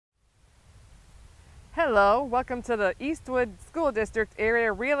Hello, welcome to the Eastwood School District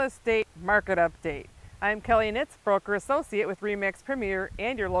Area Real Estate Market Update. I'm Kelley Knitz, Broker Associate with RE/MAX Premier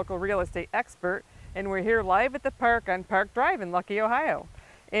and your local real estate expert, and we're here live at the park on Park Drive in Luckey, Ohio.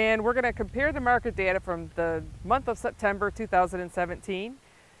 And we're going to compare the market data from the month of September 2017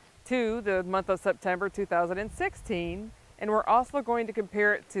 to the month of September 2016, and we're also going to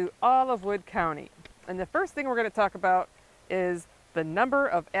compare it to all of Wood County. And the first thing we're going to talk about is the number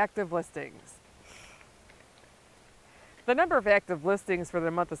of active listings. The number of active listings for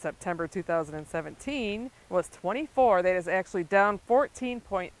the month of September 2017 was 24. That is actually down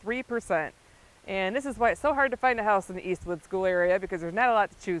 14.3%. And this is why it's so hard to find a house in the Eastwood School area, because there's not a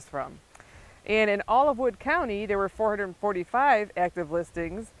lot to choose from. And in all of Wood County, there were 445 active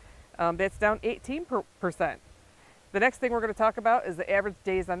listings. That's down 18%. The next thing we're going to talk about is the average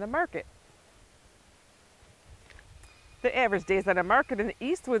days on the market. The average days on the market in the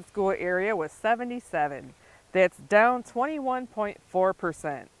Eastwood School area was 77. That's down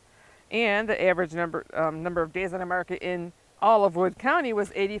 21.4%. And the average number of days on the market in all of Wood County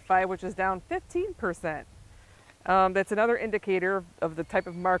was 85, which is down 15%. That's another indicator of the type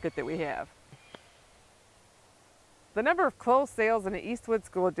of market that we have. The number of closed sales in the Eastwood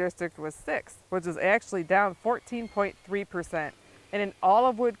School District was 6, which is actually down 14.3%. And in all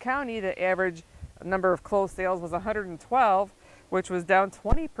of Wood County, the average number of closed sales was 112, which was down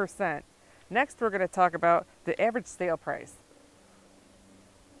 20%. Next, we're going to talk about the average sale price.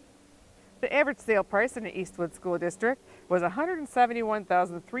 The average sale price in the Eastwood School District was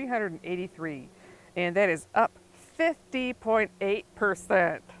 $171,383, and that is up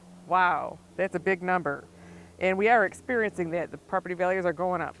 50.8%. Wow, that's a big number. And we are experiencing that. The property values are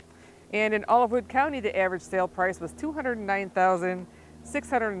going up. And in all of Wood County, the average sale price was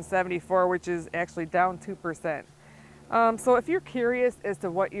 $209,674, which is actually down 2%. So if you're curious as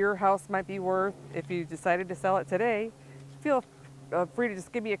to what your house might be worth if you decided to sell it today, feel free to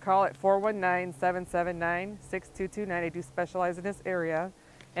just give me a call at 419-779-6229. I do specialize in this area,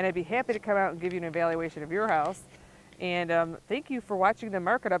 and I'd be happy to come out and give you an evaluation of your house. And thank you for watching the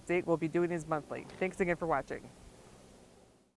market update. We'll be doing these monthly. Thanks again for watching.